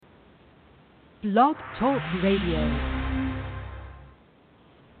Blog Talk Radio.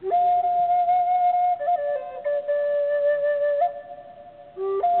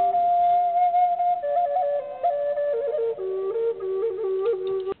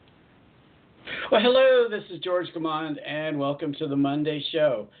 Well, hello, this is George Gamond, and welcome to the Monday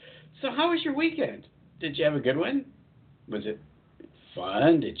show. So how was your weekend? Did you have a good one? Was it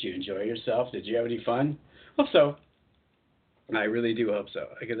fun? Did you enjoy yourself? Did you have any fun? Hope so. I really do hope so,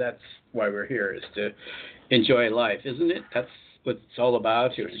 because that's why we're here, is to enjoy life, isn't it? That's what it's all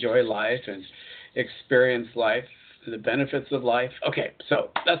about, to enjoy life and experience life, the benefits of life. Okay,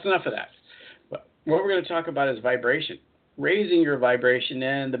 so that's enough of that. What we're going to talk about is vibration. Raising your vibration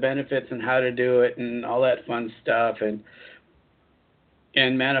and the benefits and how to do it and all that fun stuff, and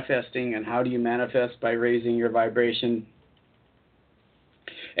manifesting, and how do you manifest by raising your vibration,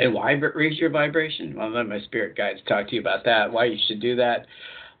 and why raise your vibration. Well, let my spirit guides talk to you about that, why you should do that.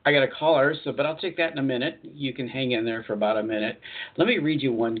 I got a caller, but I'll take that in a minute. You can hang in there for about a minute. Let me read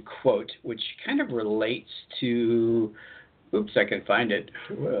you one quote which kind of relates to, oops, I can find it.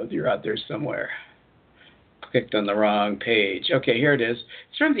 Well, you're out there somewhere. Clicked on the wrong page. Okay, here it is.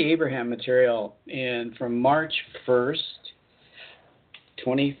 It's from the Abraham material, and from March 1st,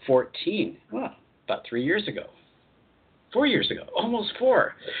 2014. Well, about 3 years ago. 4 years ago. Almost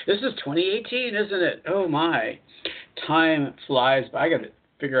 4. This is 2018, isn't it? Oh, my. Time flies by. I got to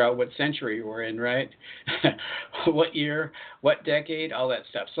figure out what century we're in, right? What year, what decade, all that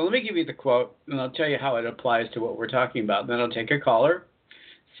stuff. So let me give you the quote, and I'll tell you how it applies to what we're talking about. Then I'll take a caller,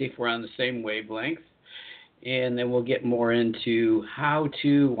 see if we're on the same wavelength. And then we'll get more into how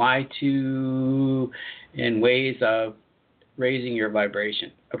to, why to, and ways of raising your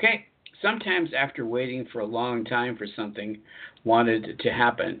vibration. Okay, sometimes after waiting for a long time for something wanted to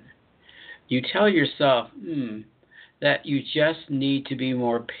happen, you tell yourself that you just need to be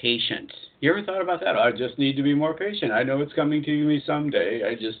more patient. You ever thought about that? I just need to be more patient. I know it's coming to me someday.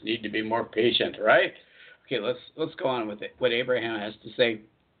 I just need to be more patient, right? Okay, let's go on with it. What Abraham has to say.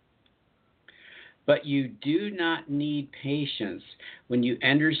 But you do not need patience when you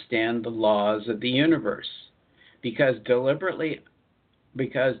understand the laws of the universe, because deliberately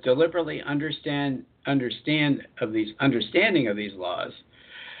understanding of these laws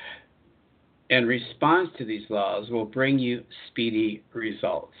and response to these laws will bring you speedy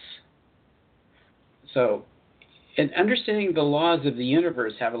results. So, and understanding the laws of the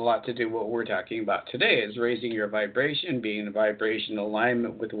universe have a lot to do with what we're talking about today, is raising your vibration, being in vibrational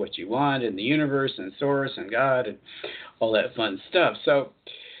alignment with what you want in the universe and source and God and all that fun stuff. So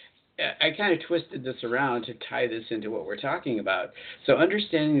I kind of twisted this around to tie this into what we're talking about. So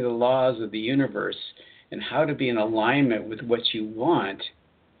understanding the laws of the universe and how to be in alignment with what you want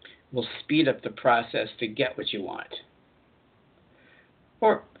will speed up the process to get what you want.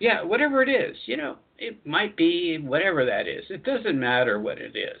 Or, yeah, whatever it is, it might be whatever that is. It doesn't matter what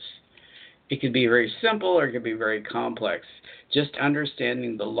it is. It could be very simple or it could be very complex. Just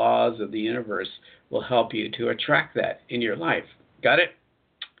understanding the laws of the universe will help you to attract that in your life. Got it?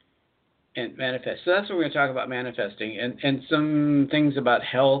 And manifest. So that's what we're going to talk about, manifesting, and some things about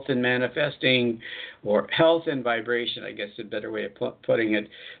health and manifesting, or health and vibration, I guess is a better way of putting it.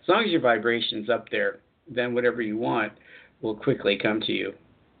 As long as your vibration's up there, then whatever you want will quickly come to you.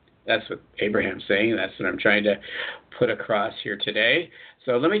 That's what Abraham's saying. That's what I'm trying to put across here today.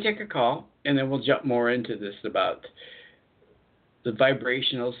 So let me take a call, and then we'll jump more into this about the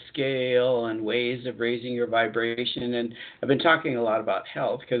vibrational scale and ways of raising your vibration. And I've been talking a lot about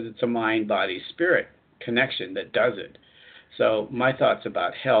health because it's a mind, body, spirit connection that does it. So my thoughts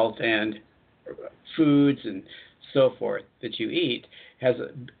about health and foods and so forth that you eat has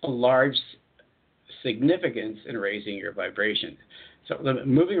a large significance in raising your vibration. So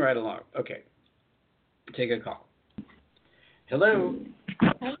moving right along. Okay, take a call. Hello.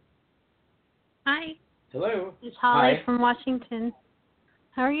 Hi. Hello. It's Holly Hi. from Washington.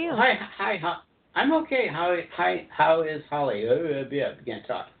 How are you? Hi. I'm okay. How is Holly? Yeah, can't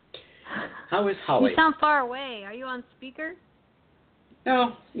talk. How is Holly? You sound far away. Are you on speaker?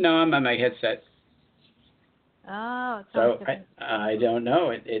 No, I'm on my headset. Oh, it so sounds different. I don't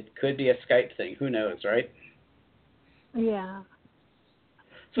know. It could be a Skype thing. Who knows, right? Yeah.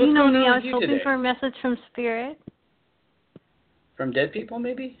 So what's me, going on I with was you hoping today? for a message from Spirit. From dead people,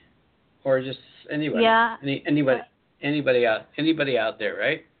 maybe, or just anybody? Yeah. Anybody out there,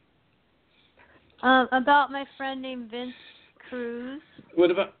 right? About my friend named Vince Cruz.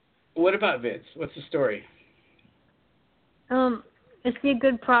 What about Vince? What's the story? Is he a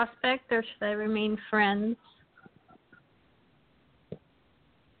good prospect, or should I remain friends?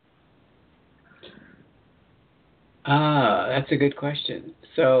 That's a good question.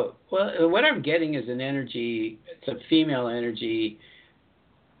 So, well, what I'm getting is an energy. It's a female energy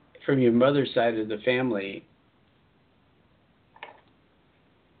from your mother's side of the family.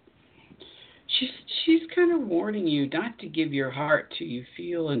 She's she's kind of warning you not to give your heart till you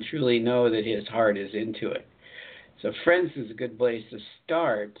feel and truly know that his heart is into it. So, friends is a good place to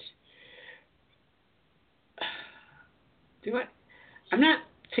start. Do I? I'm not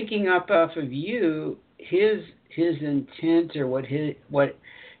picking up off of you his intent or what he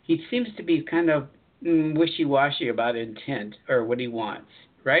seems to be kind of wishy-washy about intent or what he wants,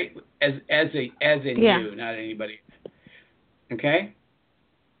 right? As in Yeah. you, not anybody. Okay.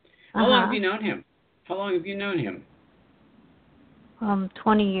 How long have Uh-huh. you known him? How long have you known him?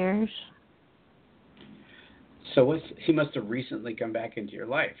 20 years. So he must have recently come back into your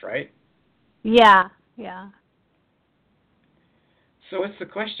life, right? Yeah. Yeah. So what's the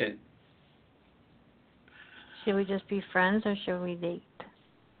question? Should we just be friends or should we date?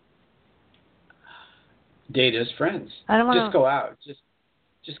 Date as friends. I don't want Just go out.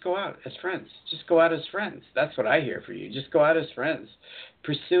 Just go out as friends. Just go out as friends. That's what I hear for you. Just go out as friends.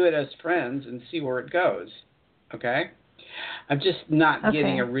 Pursue it as friends and see where it goes. Okay? I'm just not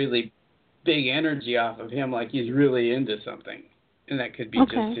getting a really big energy off of him like he's really into something. And that could be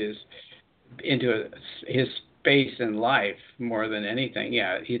just his space in life more than anything.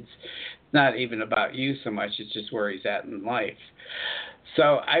 Yeah, it's not even about you so much. It's just where he's at in life.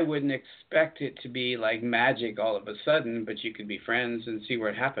 So I wouldn't expect it to be like magic all of a sudden, but you could be friends and see where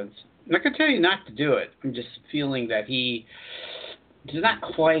it happens. I'm not going to tell you not to do it. I'm just feeling that he's not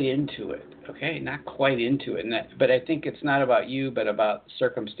quite into it, okay? Not quite into it. But I think it's not about you, but about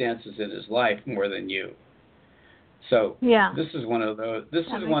circumstances in his life more than you. So this is one of those. This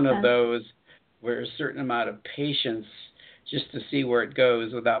is one of those where a certain amount of patience just to see where it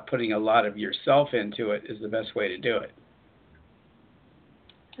goes without putting a lot of yourself into it is the best way to do it.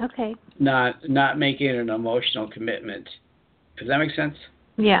 Okay. Not making an emotional commitment. Does that make sense?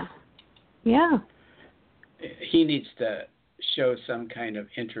 Yeah. Yeah. He needs to show some kind of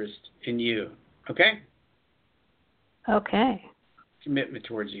interest in you. Okay? Okay. Commitment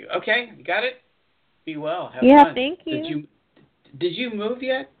towards you. Okay, you got it? Be well. Have yeah, fun. Thank you. Did you move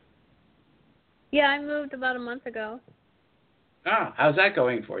yet? Yeah, I moved about a month ago. Oh, how's that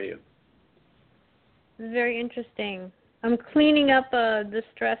going for you? It's very interesting. I'm cleaning up a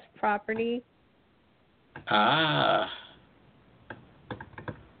distressed property. Ah.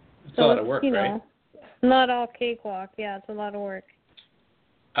 It's a lot of work, right? Not all cakewalk. Yeah, it's a lot of work.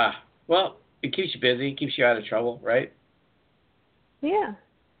 Well, it keeps you busy, keeps you out of trouble, right? Yeah.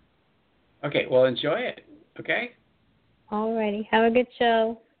 Okay, well, enjoy it, okay? Alrighty. Have a good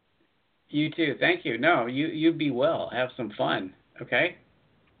show. You too. Thank you. No, you be well. Have some fun, okay?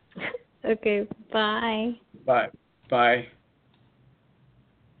 Okay, bye. Bye. Bye.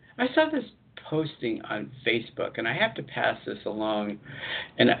 I saw this posting on Facebook, and I have to pass this along,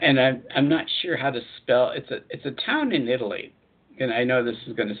 and I'm not sure how to spell. It's a town in Italy, and I know this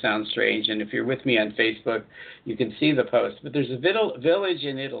is going to sound strange. And if you're with me on Facebook, you can see the post. But there's a village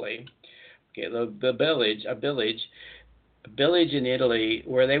in Italy. Okay, a village in Italy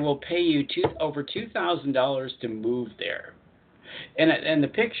where they will pay you over $2,000 to move there. And the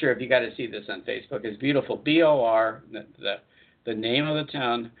picture, if you got to see this on Facebook, is beautiful. BOR, the name of the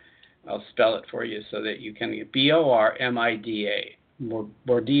town. I'll spell it for you so that you can get BORMIDA,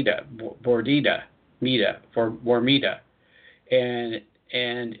 Bormida, and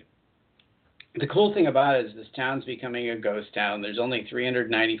the cool thing about it is this town's becoming a ghost town. There's only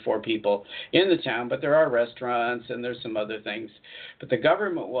 394 people in the town, but there are restaurants and there's some other things. But the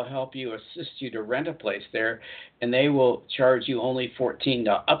government will help you, assist you to rent a place there, and they will charge you only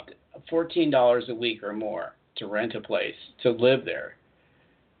up to $14 a week or more to rent a place, to live there.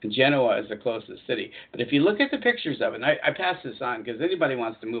 And Genoa is the closest city. But if you look at the pictures of it, and I pass this on because anybody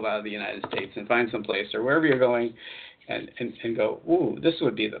wants to move out of the United States and find some place or wherever you're going, and go, ooh, this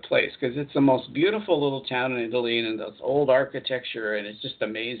would be the place, because it's the most beautiful little town in Italy, and this old architecture, and it's just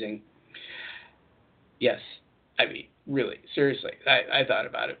amazing. Yes, I mean, really, seriously, I thought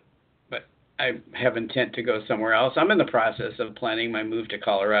about it, but I have intent to go somewhere else. I'm in the process of planning my move to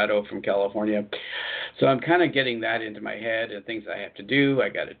Colorado from California, so I'm kind of getting that into my head and things I have to do. I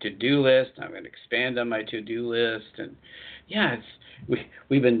got a to-do list. I'm going to expand on my to-do list, and yeah,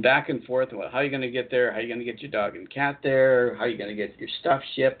 we've been back and forth about how are you going to get there, how are you going to get your dog and cat there, how are you going to get your stuff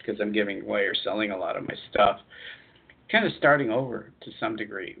shipped, because I'm giving away or selling a lot of my stuff. Kind of starting over to some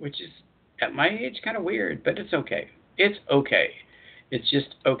degree, which is, at my age, kind of weird, but it's okay. It's okay. It's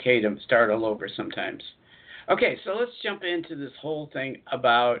just okay to start all over sometimes. Okay, so let's jump into this whole thing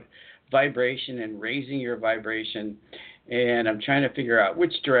about vibration and raising your vibration And I'm trying to figure out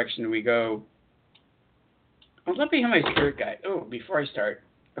which direction we go. Oh, let me have my spirit guide. Oh, before I start,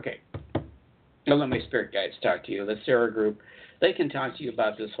 okay. I'll let my spirit guides talk to you. The Sarah group, they can talk to you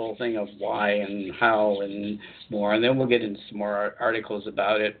about this whole thing of why and how and more. And then we'll get into some more articles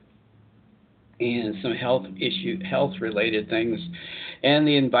about it and some health-related things, and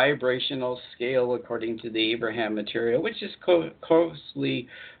the vibrational scale according to the Abraham material, which is closely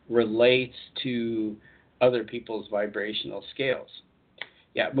relates to other people's vibrational scales.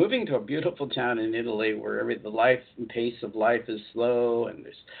 Yeah, moving to a beautiful town in Italy where the life and pace of life is slow and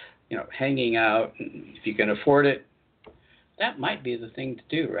there's, hanging out. And if you can afford it, that might be the thing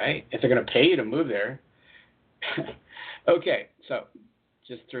to do, right? If they're going to pay you to move there. Okay, so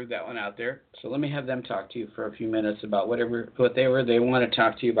just threw that one out there. So let me have them talk to you for a few minutes about what they want to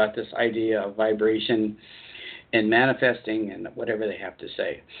talk to you about, this idea of vibration and manifesting and whatever they have to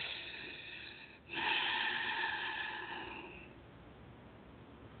say.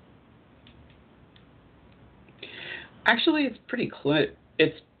 Actually, it's pretty clear.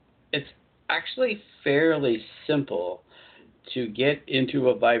 It's actually fairly simple to get into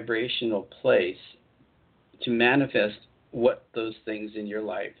a vibrational place to manifest what those things in your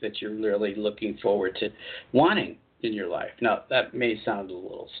life that you're really looking forward to wanting in your life. Now, that may sound a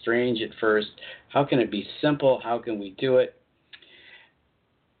little strange at first. How can it be simple? How can we do it?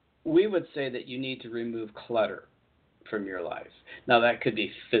 We would say that you need to remove clutter from your life. Now, that could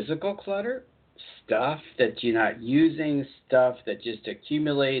be physical clutter, stuff that you're not using, stuff that just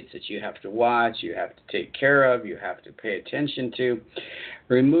accumulates, that you have to watch, you have to take care of, you have to pay attention to.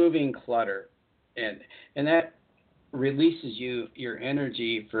 Removing clutter, and that releases your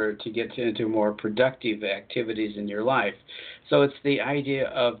energy to get into more productive activities in your life. So it's the idea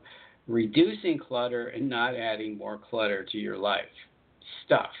of reducing clutter and not adding more clutter to your life.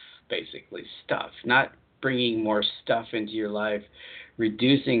 Stuff, basically, stuff. Not bringing more stuff into your life,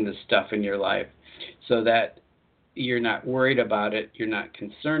 reducing the stuff in your life so that you're not worried about it, you're not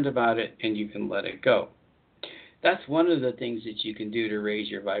concerned about it, and you can let it go. That's one of the things that you can do to raise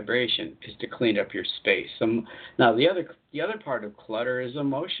your vibration, is to clean up your space. Now, the other part of clutter is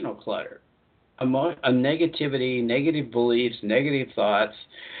emotional clutter. A negativity, negative beliefs, negative thoughts,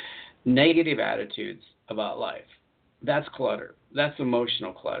 negative attitudes about life. That's clutter. That's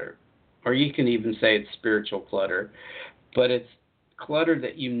emotional clutter. Or you can even say it's spiritual clutter. But it's clutter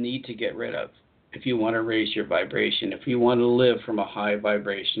that you need to get rid of if you want to raise your vibration, if you want to live from a high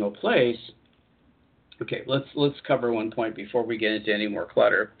vibrational place. Okay, let's cover one point before we get into any more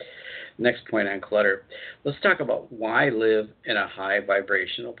clutter. Next point on clutter. Let's talk about why live in a high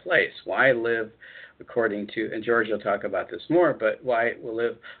vibrational place. Why live according to, and George will talk about this more, but why we'll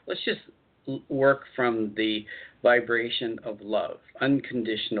live. Let's just work from the vibration of love,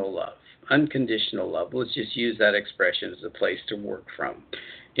 unconditional love. Unconditional love. Let's just use that expression as a place to work from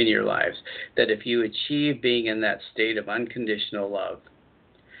in your lives. That if you achieve being in that state of unconditional love,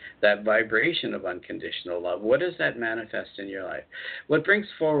 that vibration of unconditional love, what does that manifest in your life? What brings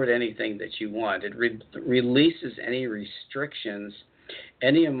forward anything that you want? It releases any restrictions,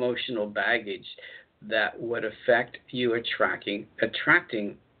 any emotional baggage that would affect you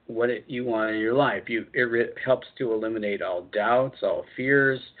attracting what you want in your life. It helps to eliminate all doubts, all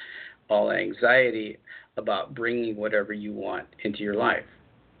fears, all anxiety about bringing whatever you want into your life.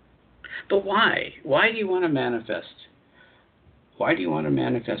 But why? Why do you want to manifest? Why do you want to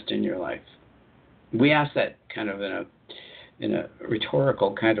manifest in your life? We ask that kind of in a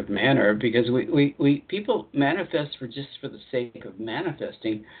rhetorical kind of manner because we people manifest for the sake of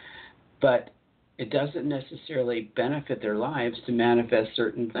manifesting, but it doesn't necessarily benefit their lives to manifest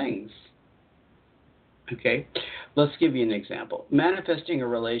certain things. Okay, let's give you an example. Manifesting a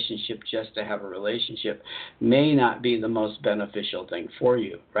relationship just to have a relationship may not be the most beneficial thing for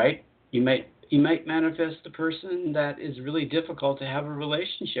you, right? You might manifest a person that is really difficult to have a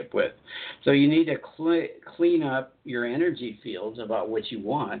relationship with. So you need to clean up your energy fields about what you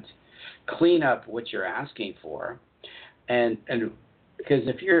want, clean up what you're asking for, and because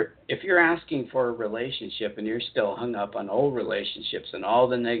if you're asking for a relationship and you're still hung up on old relationships and all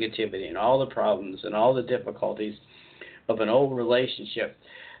the negativity and all the problems and all the difficulties of an old relationship,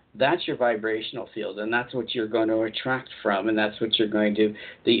 that's your vibrational field, and that's what you're going to attract from, and that's what you're going to,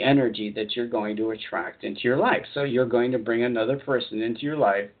 the energy that you're going to attract into your life. So you're going to bring another person into your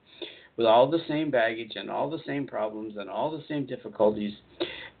life with all the same baggage and all the same problems and all the same difficulties,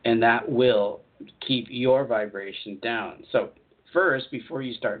 and that will keep your vibration down. So first, before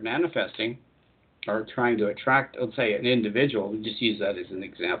you start manifesting or trying to attract, let's say, an individual, we just use that as an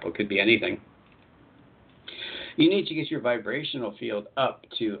example, it could be anything. You need to get your vibrational field up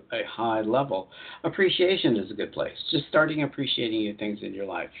to a high level. Appreciation is a good place. Just starting appreciating the things in your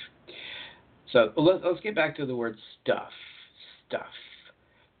life. So let's get back to the word stuff.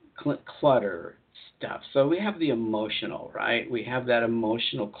 Clutter, stuff. So we have the emotional, right? We have that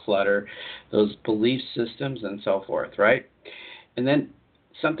emotional clutter, those belief systems and so forth, right? And then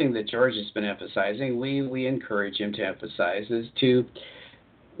something that George has been emphasizing, we encourage him to emphasize, is to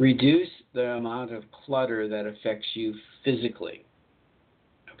reduce the amount of clutter that affects you physically.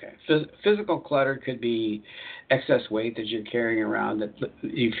 Okay, physical clutter could be excess weight that you're carrying around that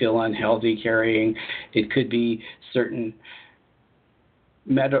you feel unhealthy carrying. It could be certain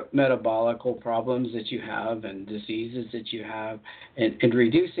metabolical problems that you have and diseases that you have, and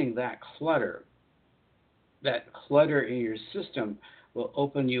reducing that clutter in your system will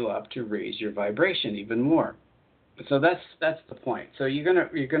open you up to raise your vibration even more. So that's the point. So you're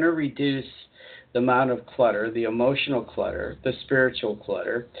gonna reduce the amount of clutter, the emotional clutter, the spiritual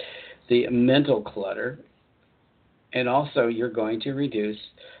clutter, the mental clutter, and also you're going to reduce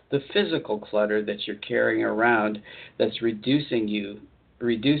the physical clutter that you're carrying around that's reducing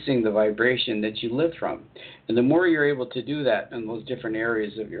the vibration that you live from. And the more you're able to do that in those different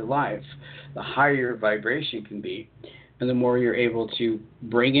areas of your life, the higher your vibration can be, and the more you're able to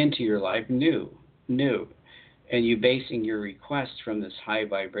bring into your life new. And you basing your request from this high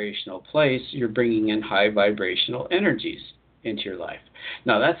vibrational place, you're bringing in high vibrational energies into your life.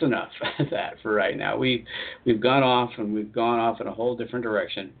 Now that's enough of that for right now. We've gone off in a whole different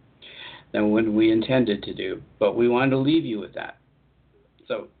direction than what we intended to do, but we wanted to leave you with that.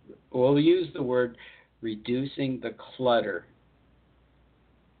 So we'll use the word reducing the clutter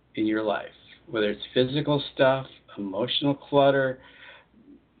in your life, whether it's physical stuff, emotional clutter,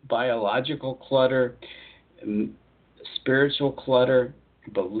 biological clutter, spiritual clutter,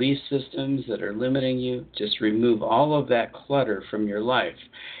 belief systems that are limiting you. Just remove all of that clutter from your life.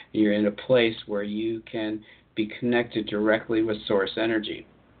 You're in a place where you can be connected directly with source energy.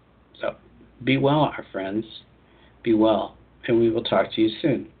 So be well, our friends. Be well. And we will talk to you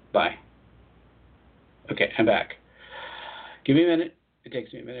soon. Bye. Okay, I'm back. Give me a minute. It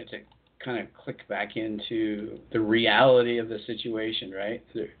takes me a minute to kind of click back into the reality of the situation, right?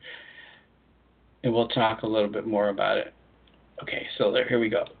 And we'll talk a little bit more about it. Okay, so here we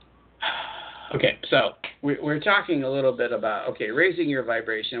go. Okay, so we're talking a little bit about, raising your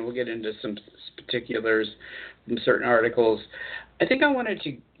vibration. We'll get into some particulars from certain articles. I think I wanted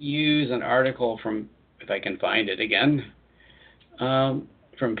to use an article from, if I can find it again,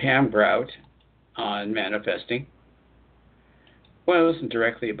 from Pam Grout on manifesting. Well, it wasn't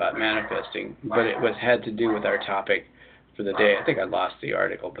directly about manifesting, but it had to do with our topic for the day. I think I lost the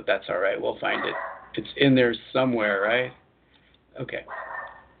article, but that's all right. We'll find it. It's in there somewhere, right? Okay.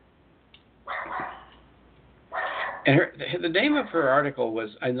 And the name of her article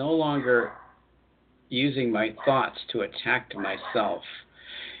was, "I no longer using my thoughts to attack myself."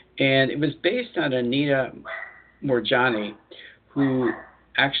 And it was based on Anita Morjani, who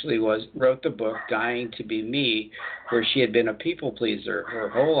actually wrote the book Dying to Be Me, where she had been a people pleaser her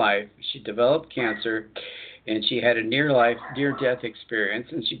whole life. She developed cancer, and she had a near-death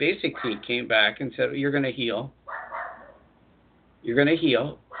experience, and she basically came back and said, you're going to heal. You're going to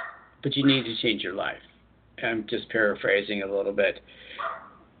heal, but you need to change your life. I'm just paraphrasing a little bit.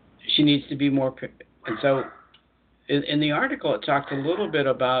 She needs to be more, and so in the article, it talked a little bit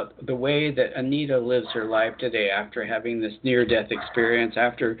about the way that Anita lives her life today after having this near-death experience,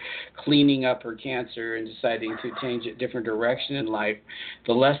 after cleaning up her cancer and deciding to change a different direction in life,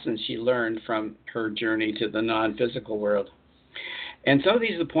 the lessons she learned from her journey to the non-physical world. And so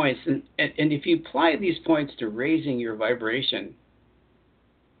these are the points, and if you apply these points to raising your vibration,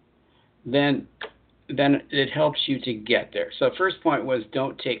 then it helps you to get there. So first point was,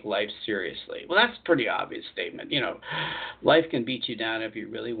 don't take life seriously. Well, that's a pretty obvious statement. Life can beat you down if you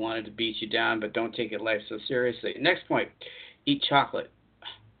really wanted to beat you down, but don't take life so seriously. Next point, eat chocolate.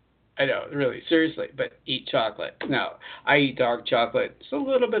 I know, really, seriously, but eat chocolate. Now, I eat dark chocolate. It's a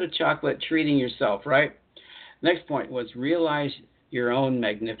little bit of chocolate, treating yourself, right? Next point was, realize your own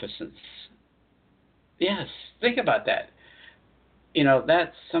magnificence. Yes, think about that.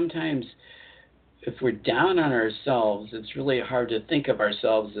 That's sometimes, if we're down on ourselves, it's really hard to think of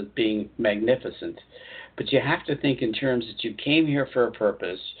ourselves as being magnificent. But you have to think in terms that you came here for a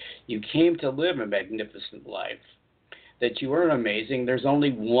purpose. You came to live a magnificent life. That you are amazing. There's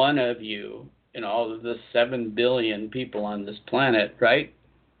only one of you in all of the 7 billion people on this planet, right?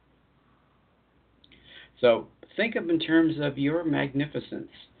 So think of in terms of your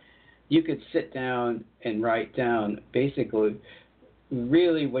magnificence. You could sit down and write down basically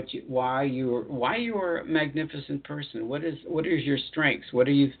really why you are a magnificent person. What is your strengths? What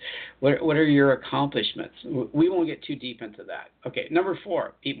are your accomplishments? We won't get too deep into that. Okay, number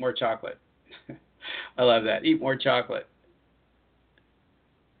 4, eat more chocolate. I love that. Eat more chocolate.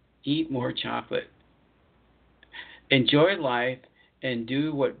 Eat more chocolate. Enjoy life and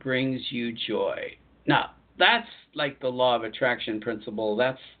do what brings you joy. Now, that's like the law of attraction principle.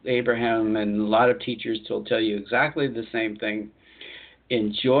 That's Abraham, and a lot of teachers will tell you exactly the same thing.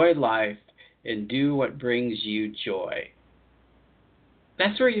 Enjoy life and do what brings you joy.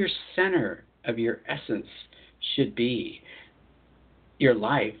 That's where your center of your essence should be. Your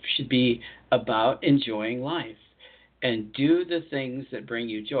life should be about enjoying life and do the things that bring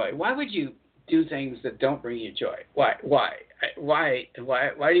you joy. Why would you do things that don't bring you joy? Why do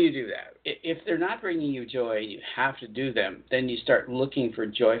you do that? If they're not bringing you joy and you have to do them, then you start looking for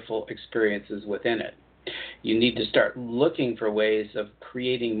joyful experiences within it. You need to start looking for ways of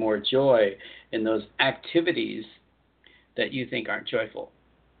creating more joy in those activities that you think aren't joyful.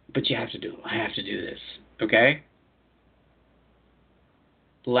 But you have to do them. I have to do this. Okay?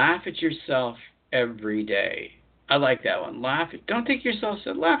 Laugh at yourself every day. I like that one. Don't think yourself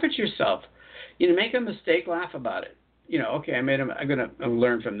so. Laugh at yourself. Make a mistake, laugh about it. Okay, I'm going to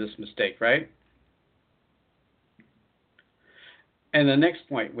learn from this mistake, right? And the next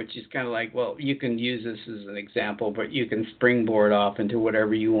point, which is kind of like, well, you can use this as an example, but you can springboard off into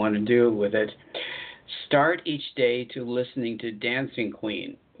whatever you want to do with it. Start each day to listening to Dancing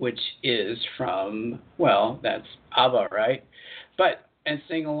Queen, which is from, well, that's ABBA, right? And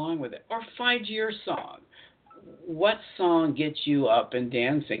sing along with it. Or find your song. What song gets you up and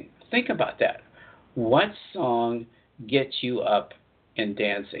dancing? Think about that. What song gets you up and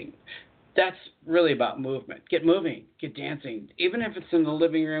dancing? That's really about movement. Get moving, get dancing. Even if it's in the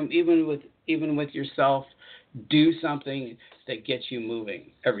living room, even with yourself, do something that gets you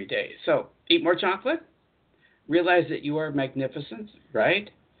moving every day. So, eat more chocolate. Realize that you are magnificent, right?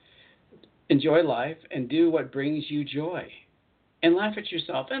 Enjoy life and do what brings you joy. And laugh at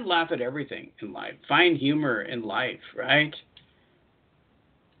yourself and laugh at everything in life. Find humor in life, right?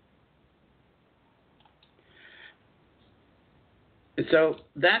 So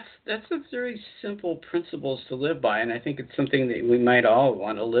that's a very simple principles to live by, and I think it's something that we might all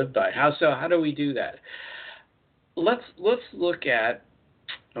want to live by. How do we do that? Let's look at.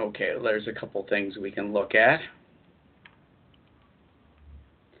 Okay, there's a couple things we can look at.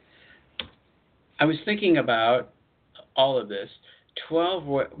 I was thinking about all of this.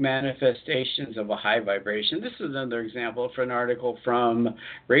 12 manifestations of a high vibration. This is another example for an article from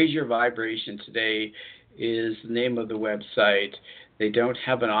Raise Your Vibration Today is the name of the website. They don't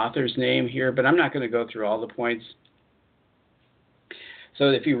have an author's name here, but I'm not going to go through all the points. So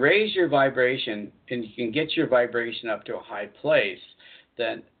if you raise your vibration and you can get your vibration up to a high place,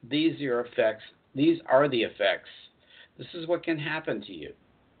 then these are the effects. This is what can happen to you.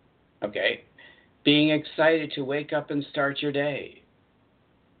 Okay? Being excited to wake up and start your day.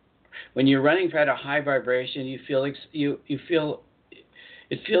 When you're running at a high vibration, you feel it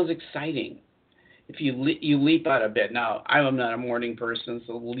feels exciting. If you leap out of bed. Now, I'm not a morning person,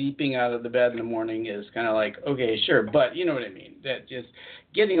 so leaping out of the bed in the morning is kind of like, okay, sure, but you know what I mean. That just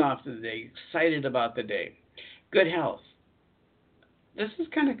getting off the day, excited about the day. Good health. This is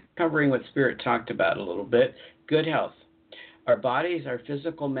kind of covering what Spirit talked about a little bit. Good health. Our bodies are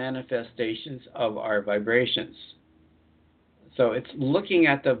physical manifestations of our vibrations. So it's looking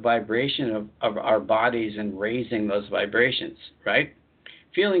at the vibration of our bodies and raising those vibrations, right?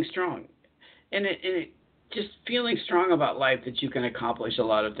 Feeling strong. And it just feeling strong about life that you can accomplish a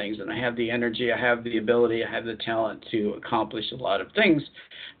lot of things. And I have the energy, I have the ability, I have the talent to accomplish a lot of things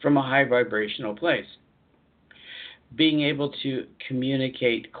from a high vibrational place. Being able to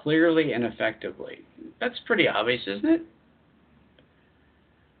communicate clearly and effectively. That's pretty obvious, isn't it?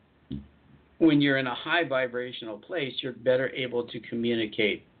 When you're in a high vibrational place, you're better able to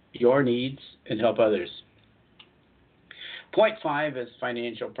communicate your needs and help others. Point 5 is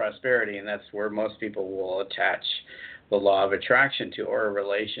financial prosperity, and that's where most people will attach the law of attraction to, or a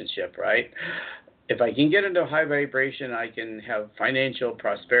relationship, right? If I can get into high vibration, I can have financial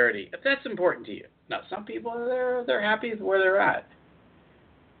prosperity, if that's important to you. Now, some people, they're happy with where they're at.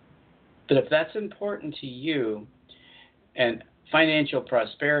 But if that's important to you, and financial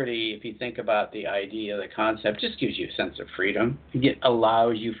prosperity, if you think about the idea, the concept, just gives you a sense of freedom. It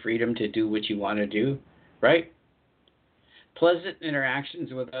allows you freedom to do what you want to do, right? Pleasant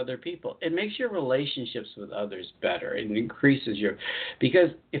interactions with other people. It makes your relationships with others better. It increases because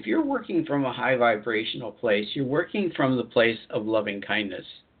if you're working from a high vibrational place, you're working from the place of loving kindness,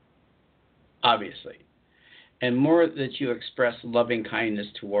 obviously. and more that you express loving kindness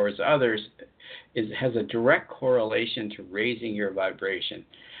towards others has a direct correlation to raising your vibration.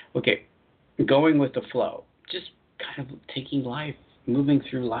 Okay, going with the flow, just kind of taking life, moving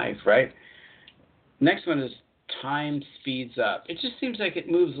through life, right? Next one is time speeds up. It just seems like it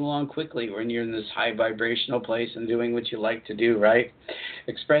moves along quickly when you're in this high vibrational place and doing what you like to do, right?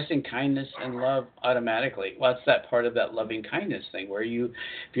 Expressing kindness and love automatically. Well, that's that part of that loving kindness thing where if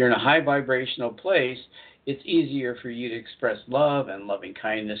you're in a high vibrational place, it's easier for you to express love and loving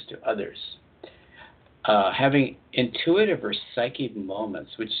kindness to others. Having intuitive or psychic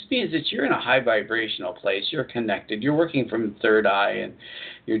moments, which means that you're in a high vibrational place, you're connected, you're working from the third eye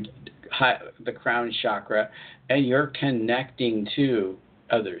and the crown chakra, and you're connecting to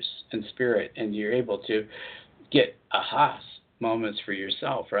others in spirit, and you're able to get aha moments for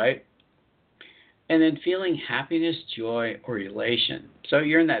yourself, right? And then feeling happiness, joy, or elation. So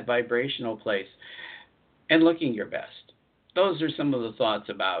you're in that vibrational place and looking your best. Those are some of the thoughts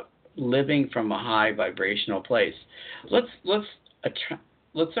about living from a high vibrational place. Let's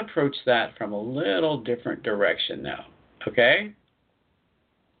approach that from a little different direction now, okay?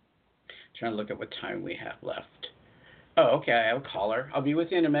 Trying to look at what time we have left. Oh, okay, I have a caller. I'll be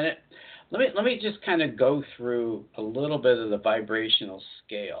with you in a minute. Let me just kind of go through a little bit of the vibrational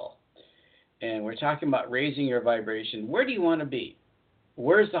scale. And we're talking about raising your vibration. Where do you want to be?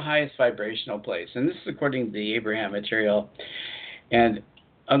 Where's the highest vibrational place? And this is according to the Abraham material. And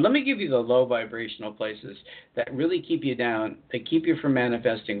let me give you the low vibrational places that really keep you down. They keep you from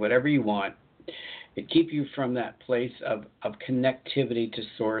manifesting whatever you want. They keep you from that place of connectivity to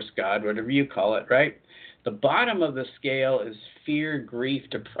Source, God, whatever you call it, right? The bottom of the scale is fear, grief,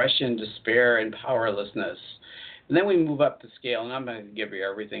 depression, despair, and powerlessness. And then we move up the scale, and I'm going to give you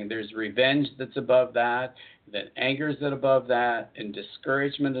everything. There's revenge that's above that, then anger is above that, and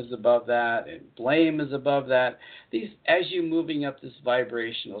discouragement is above that, and blame is above that. These, as you're moving up this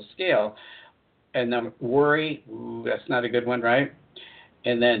vibrational scale, and then worry, that's not a good one, right?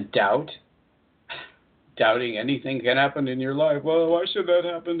 And then doubting anything can happen in your life. Well, why should that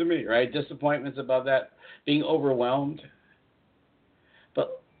happen to me, right? Disappointment's above that, being overwhelmed.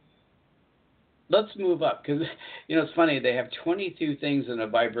 But let's move up, because, it's funny, they have 22 things in a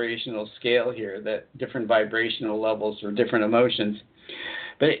vibrational scale here, that different vibrational levels for different emotions.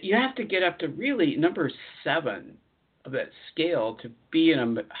 But you have to get up to really number 7 of that scale to be in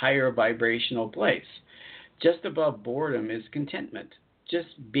a higher vibrational place. Just above boredom is contentment.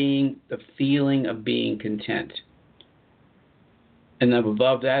 Just being, the feeling of being content. And then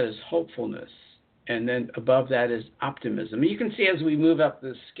above that is hopefulness. And then above that is optimism. You can see as we move up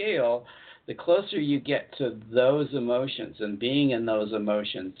the scale, the closer you get to those emotions and being in those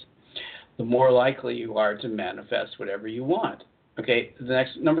emotions, the more likely you are to manifest whatever you want. Okay, the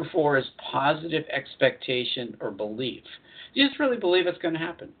next, number 4 is positive expectation or belief. You just really believe it's going to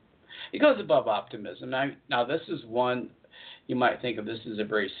happen. It goes above optimism. Now this is one, you might think of this as a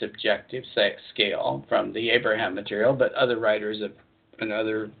very subjective scale from the Abraham material, but other writers and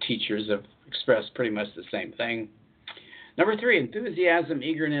other teachers have expressed pretty much the same thing. Number 3, enthusiasm,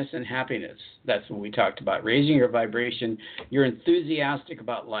 eagerness, and happiness. That's what we talked about. Raising your vibration. You're enthusiastic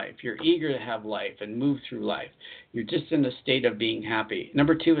about life. You're eager to have life and move through life. You're just in a state of being happy.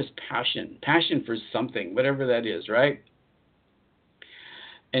 Number 2 is passion. Passion for something, whatever that is, right?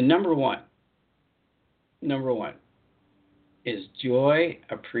 And number one is joy,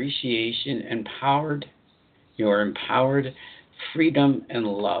 appreciation, empowered. You're empowered, freedom, and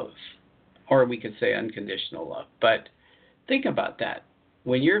love. Or we could say unconditional love. But think about that.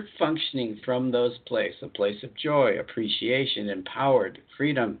 When you're functioning from those places, a place of joy, appreciation, empowered,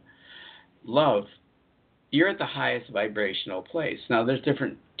 freedom, love, you're at the highest vibrational place. Now, there's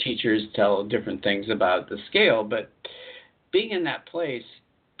different teachers tell different things about the scale, but being in that place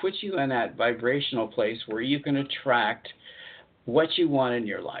puts you in that vibrational place where you can attract what you want in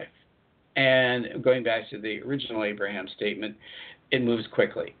your life. And going back to the original Abraham statement, it moves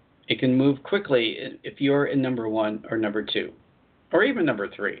quickly. It can move quickly if you're in number 1 or number 2, or even number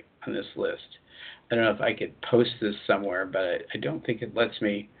 3 on this list. I don't know if I could post this somewhere, but I don't think it lets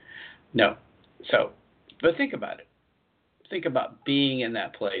me. No. So, but think about it. Think about being in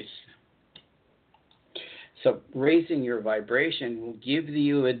that place. So raising your vibration will give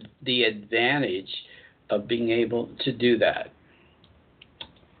you the advantage of being able to do that.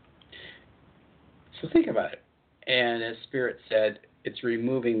 So think about it. And as Spirit said, it's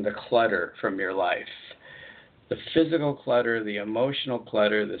removing the clutter from your life. The physical clutter, the emotional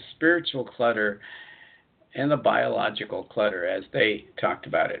clutter, the spiritual clutter, and the biological clutter, as they talked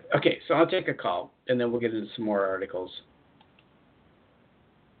about it. Okay, so I'll take a call, and then we'll get into some more articles.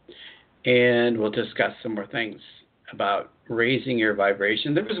 and we'll discuss some more things about raising your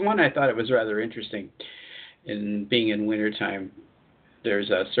vibration. There was one I thought it was rather interesting. In being in wintertime, there's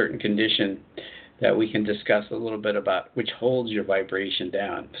a certain condition that we can discuss a little bit about, which holds your vibration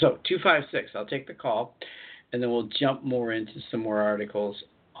down. So 256, I'll take the call, and then we'll jump more into some more articles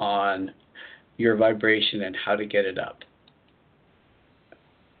on your vibration and how to get it up.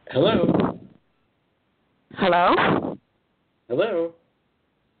 Hello? Hello? Hello?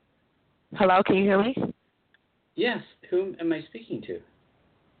 Hello, can you hear me? Yes, whom am I speaking to?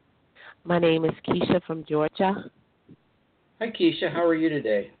 My name is Keisha from Georgia. Hi, Keisha. How are you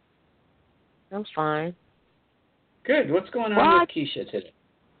today? I'm fine. Good. What's going on with Keisha today?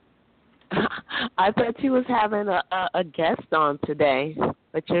 I thought you was having a guest on today,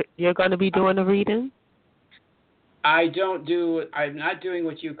 but you're going to be doing a reading? I'm not doing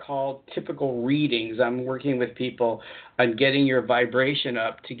what you call typical readings. I'm working with people on getting your vibration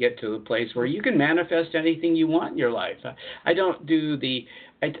up to get to a place where you can manifest anything you want in your life. I don't do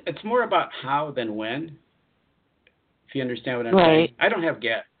it's more about how than when, if you understand what I'm saying. I don't have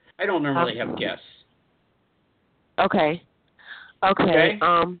guests. I don't normally have guests. Okay. All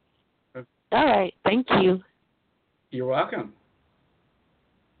right. Thank you. You're welcome.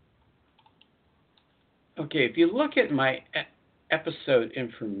 Okay, if you look at my episode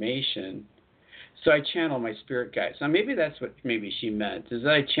information, so I channel my spirit guides. Now, maybe that's what maybe she meant, is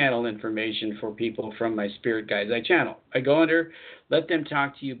that I channel information for people from my spirit guides. I go under, let them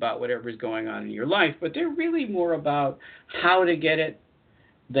talk to you about whatever's going on in your life, but they're really more about how to get it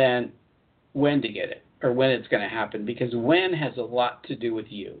than when to get it or when it's going to happen, because when has a lot to do with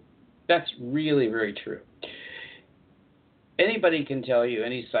you. That's really very true. Anybody can tell you,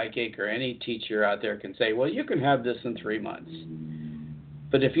 any psychic or any teacher out there can say, well, you can have this in 3 months.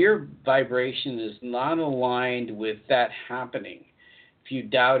 But if your vibration is not aligned with that happening, if you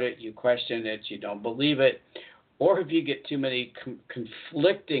doubt it, you question it, you don't believe it, or if you get too many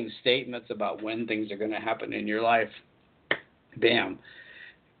conflicting statements about when things are going to happen in your life, bam.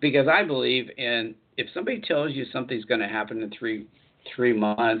 Because I believe in, if somebody tells you something's going to happen in three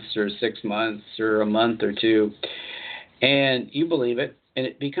months or 6 months or a month or two, and you believe it, and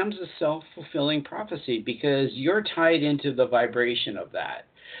it becomes a self-fulfilling prophecy because you're tied into the vibration of that.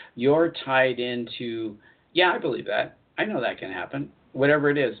 You're tied into, yeah, I believe that. I know that can happen.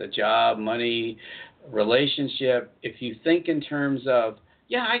 Whatever it is, a job, money, relationship, if you think in terms of,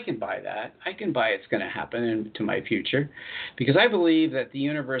 yeah, I can buy that. I can buy it's going to happen into my future. Because I believe that the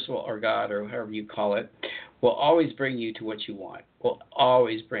universe will, or God, or however you call it, will always bring you to what you want. Will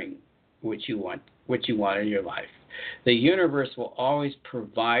always bring what you want in your life. The universe will always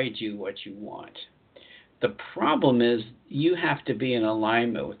provide you what you want. The problem is you have to be in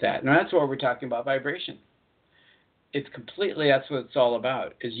alignment with that. And that's why we're talking about vibration. It's completely, that's what it's all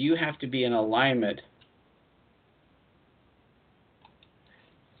about, is you have to be in alignment.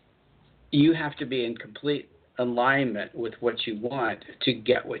 You have to be in complete alignment with what you want to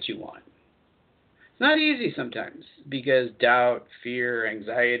get what you want. It's not easy sometimes because doubt, fear,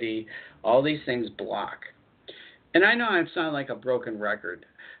 anxiety, all these things block. And I know I sound like a broken record,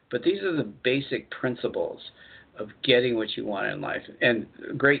 but these are the basic principles of getting what you want in life. And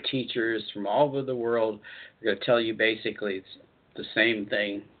great teachers from all over the world are going to tell you basically it's the same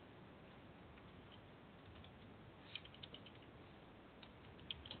thing.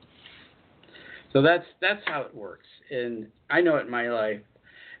 So that's how it works. And I know it in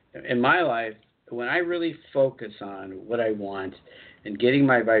my life, when I really focus on what I want and getting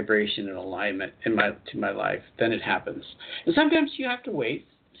my vibration in alignment to my life, then it happens. And sometimes you have to wait.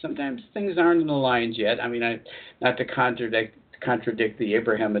 Sometimes things aren't aligned yet. I mean, not to contradict the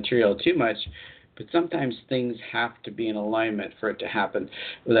Abraham material too much, but sometimes things have to be in alignment for it to happen.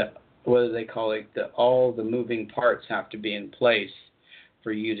 Whether they call it all the moving parts have to be in place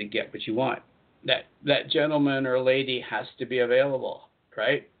for you to get what you want. That gentleman or lady has to be available,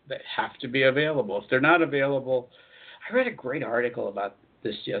 right? They have to be available. If they're not available, I read a great article about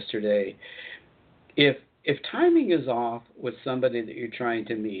this yesterday. If timing is off with somebody that you're trying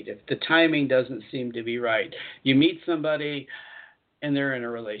to meet, if the timing doesn't seem to be right, you meet somebody and they're in a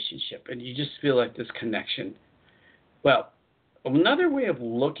relationship and you just feel like this connection. Well, another way of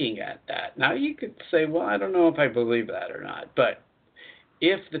looking at that, now you could say, well, I don't know if I believe that or not, but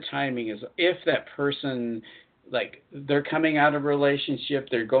if that person, like they're coming out of a relationship,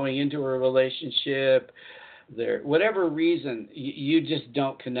 they're going into a relationship, whatever reason, you just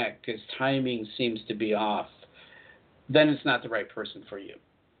don't connect because timing seems to be off, then it's not the right person for you.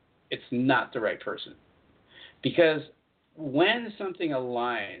 It's not the right person. Because when something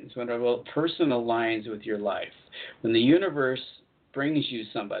aligns, when a person aligns with your life, when the universe brings you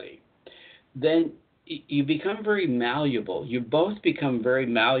somebody, then you become very malleable. You both become very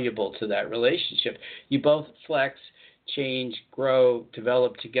malleable to that relationship. You both flex, change, grow,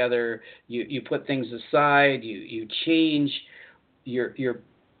 develop together. You put things aside. You change your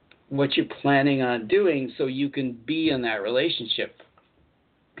what you're planning on doing so you can be in that relationship.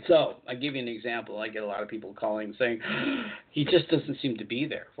 So I give you an example. I get a lot of people calling saying, he just doesn't seem to be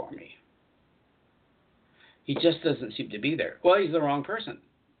there for me. He just doesn't seem to be there. Well, he's the wrong person.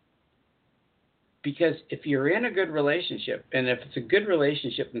 Because if you're in a good relationship, and if it's a good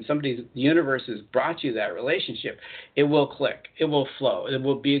relationship and the universe has brought you that relationship, it will click. It will flow. It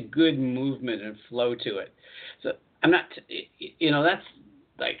will be a good movement and flow to it. So I'm not, that's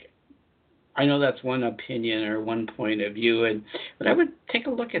like, I know that's one opinion or one point of view, but I would take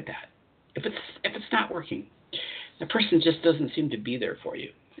a look at that. If it's not working, the person just doesn't seem to be there for you,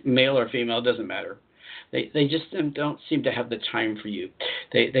 male or female, doesn't matter. They just don't seem to have the time for you.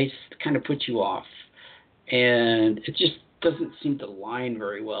 They kind of put you off, and it just doesn't seem to line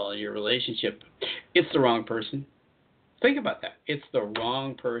very well in your relationship. It's the wrong person. Think about that. It's the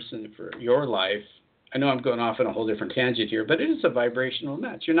wrong person for your life. I know I'm going off on a whole different tangent here, but it is a vibrational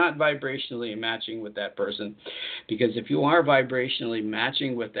match. You're not vibrationally matching with that person, because if you are vibrationally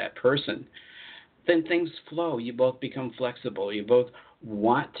matching with that person, then things flow. You both become flexible. You both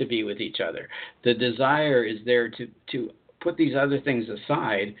want to be with each other. The desire is there to put these other things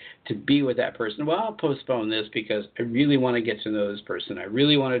aside to be with that person. Well, I'll postpone this because I really want to get to know this person. I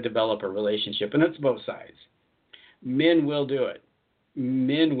really want to develop a relationship, and it's both sides. Men will do it.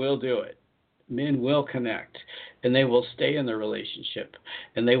 Men will do it. Men will connect, and they will stay in the relationship,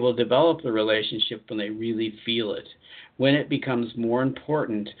 and they will develop the relationship when they really feel it, when it becomes more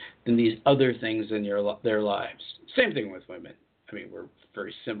important than these other things in their lives. Same thing with women. I mean, we're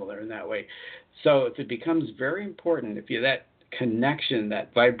very similar in that way. So if it becomes very important, if that connection,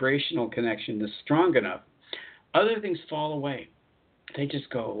 that vibrational connection is strong enough, other things fall away. They just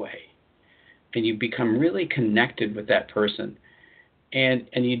go away. And you become really connected with that person, and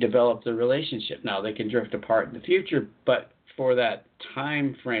you develop the relationship. Now, they can drift apart in the future, but for that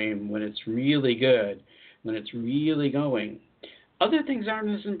time frame when it's really good, when it's really going, other things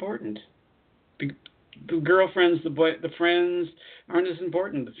aren't as important. The girlfriends, the friends aren't as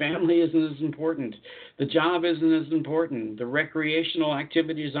important. The family isn't as important. The job isn't as important. The recreational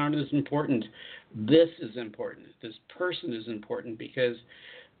activities aren't as important. This is important. This person is important, because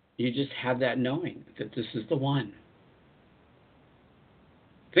you just have that knowing that this is the one.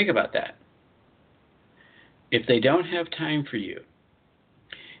 Think about that. If they don't have time for you,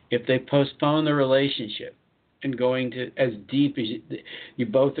 if they postpone the relationship and going to as deep as you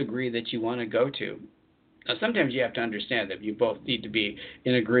both agree that you want to go to. Now, sometimes you have to understand that you both need to be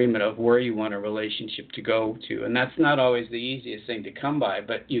in agreement of where you want a relationship to go to. And that's not always the easiest thing to come by,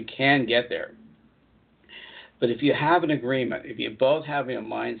 but you can get there. But if you have an agreement, if you both have a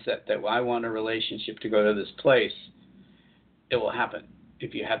mindset that, well, I want a relationship to go to this place, it will happen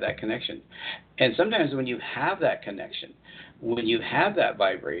if you have that connection. And sometimes when you have that connection, when you have that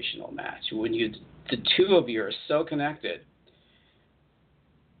vibrational match, when the two of you are so connected,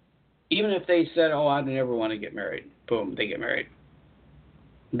 even if they said, oh, I never want to get married, boom, they get married.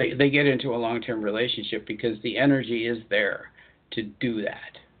 They get into a long-term relationship because the energy is there to do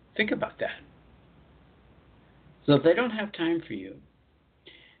that. Think about that. So if they don't have time for you,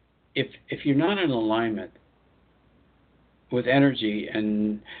 if you're not in alignment with energy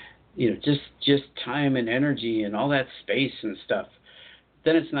and just time and energy and all that space and stuff,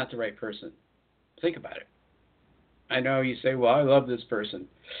 then it's not the right person. Think about it. I know you say, well, I love this person.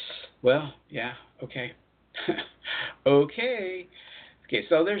 Well, yeah, okay. Okay,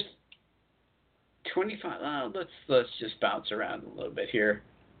 so there's 25. Let's just bounce around a little bit here.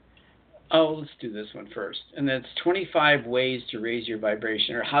 Oh, let's do this one first. And that's 25 ways to raise your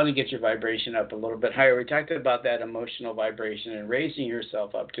vibration, or how to get your vibration up a little bit higher. We talked about that emotional vibration and raising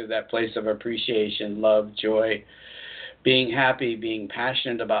yourself up to that place of appreciation, love, joy, being happy, being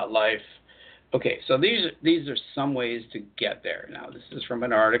passionate about life. Okay, so these are some ways to get there. Now, this is from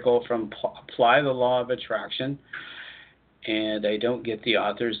an article from Apply the Law of Attraction, and I don't get the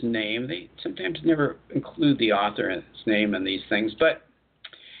author's name. They sometimes never include the author's name in these things, but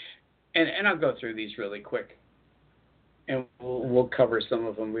and I'll go through these really quick, and we'll cover some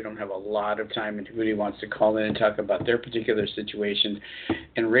of them. We don't have a lot of time, and anybody wants to call in and talk about their particular situation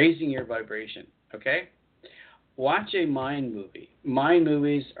and raising your vibration, okay? Watch a mind movie. Mind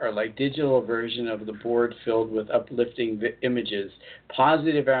movies are like digital version of the board filled with uplifting images,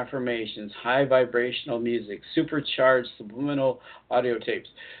 positive affirmations, high vibrational music, supercharged subliminal audio tapes.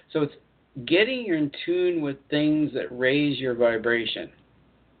 So it's getting you in tune with things that raise your vibration.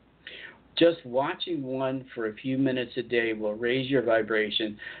 Just watching one for a few minutes a day will raise your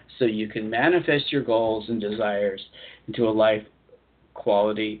vibration so you can manifest your goals and desires into a life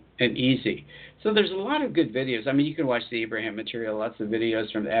quality and easy. So there's a lot of good videos. I mean, you can watch the Abraham material, lots of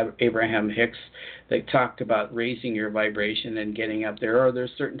videos from Abraham Hicks that talked about raising your vibration and getting up there. Or there's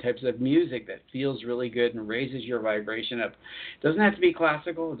certain types of music that feels really good and raises your vibration up. It doesn't have to be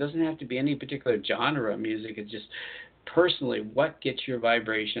classical. It doesn't have to be any particular genre of music. It's just personally what gets your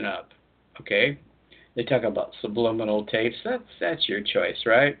vibration up. Okay? They talk about subliminal tapes. That's your choice,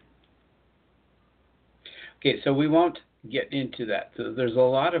 right? Okay, so we won't get into that. So there's a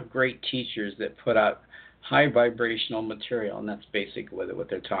lot of great teachers that put out high vibrational material, and that's basically what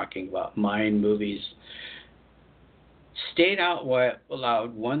they're talking about. Mind movies. State out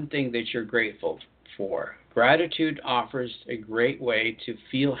loud one thing that you're grateful for. Gratitude offers a great way to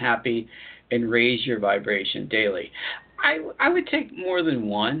feel happy and raise your vibration daily. I would take more than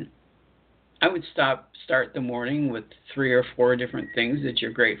one. I would start the morning with 3 or 4 different things that you're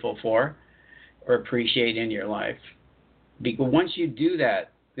grateful for or appreciate in your life. Because once you do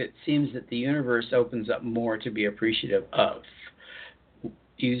that, it seems that the universe opens up more to be appreciative of.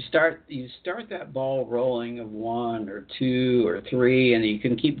 You start that ball rolling of 1 or 2 or 3, and you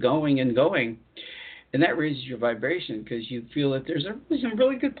can keep going and going, and that raises your vibration because you feel that there's some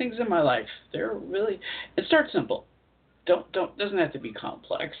really good things in my life. It starts simple. Doesn't have to be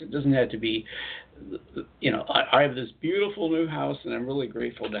complex. It doesn't have to be, I have this beautiful new house and I'm really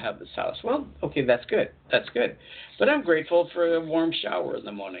grateful to have this house. Well, okay, that's good. But I'm grateful for a warm shower in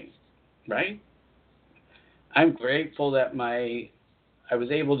the morning, right? I'm grateful that I was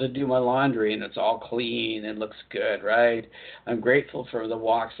able to do my laundry and it's all clean and looks good, right? I'm grateful for the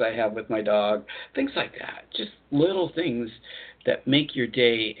walks I have with my dog, things like that. Just little things that make your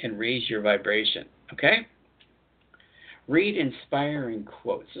day and raise your vibration, okay? Read inspiring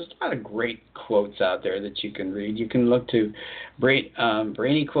quotes. There's a lot of great quotes out there that you can read. You can look to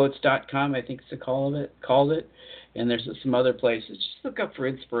brainyquotes.com, I think it's called it, and there's some other places. Just look up for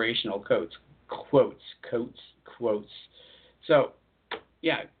inspirational quotes. So,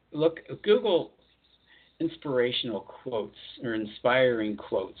 yeah, Google inspirational quotes or inspiring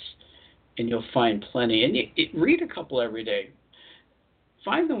quotes, and you'll find plenty. And read a couple every day.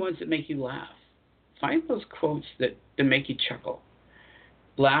 Find the ones that make you laugh. Find those quotes that make you chuckle.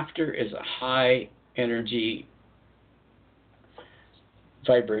 Laughter is a high energy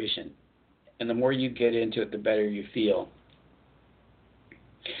vibration, and the more you get into it, the better you feel.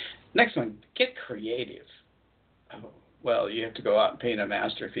 Next one, get creative. Well, you have to go out and paint a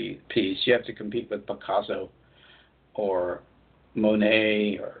masterpiece. You have to compete with Picasso or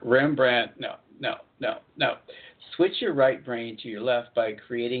Monet or Rembrandt. No. Switch your right brain to your left by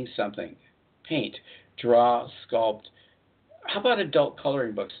creating something. Paint, draw, sculpt. How about adult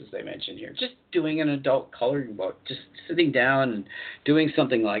coloring books, as they mentioned here? Just doing an adult coloring book, just sitting down and doing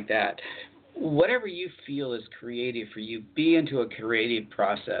something like that. Whatever you feel is creative for you, be into a creative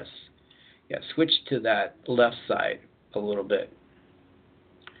process. Yeah, switch to that left side a little bit.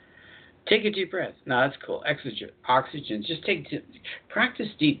 Take a deep breath. No, that's cool. Oxygen. Just practice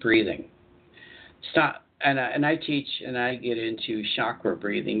deep breathing. Stop. And I teach and I get into chakra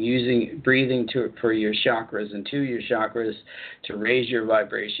breathing, using breathing for your chakras and to your chakras to raise your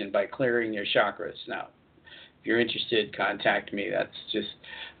vibration by clearing your chakras. Now, if you're interested, contact me. That's just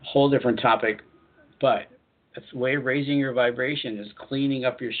a whole different topic, but that's the way of raising your vibration is cleaning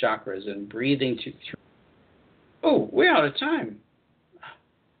up your chakras and breathing through. Oh, we're out of time.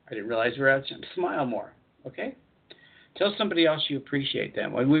 I didn't realize we're out of time. Smile more, okay? Tell somebody else you appreciate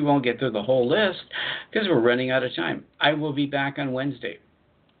them. And we won't get through the whole list because we're running out of time. I will be back on Wednesday.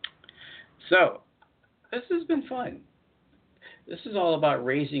 So, this has been fun. This is all about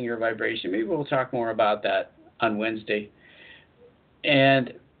raising your vibration. Maybe we'll talk more about that on Wednesday.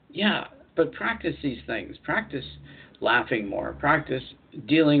 And, yeah, but practice these things. Practice laughing more. Practice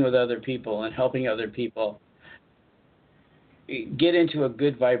dealing with other people and helping other people get into a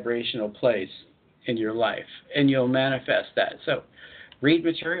good vibrational place in your life, and you'll manifest that. So, read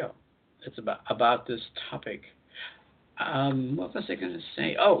material. It's about this topic. What was I going to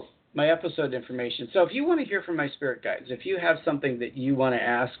say? Oh, my episode information. So, if you want to hear from my spirit guides, if you have something that you want to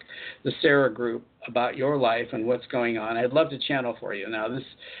ask the Sarah group about your life and what's going on, I'd love to channel for you. Now, this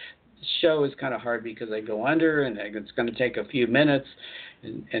show is kind of hard because I go under, and it's going to take a few minutes.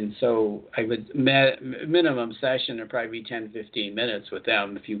 And so I would minimum session would probably be 10, 15 minutes with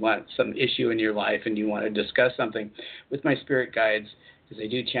them if you want some issue in your life and you want to discuss something with my spirit guides, because they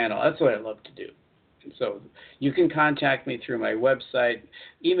do channel. That's what I love to do. And so you can contact me through my website.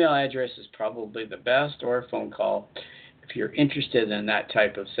 Email address is probably the best, or a phone call. if you're interested in that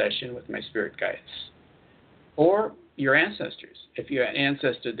type of session with my spirit guides. Or your ancestors. If you had an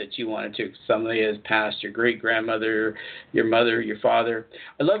ancestor that you wanted to, somebody has passed, your great-grandmother, your mother, your father.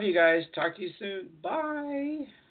 I love you guys. Talk to you soon. Bye.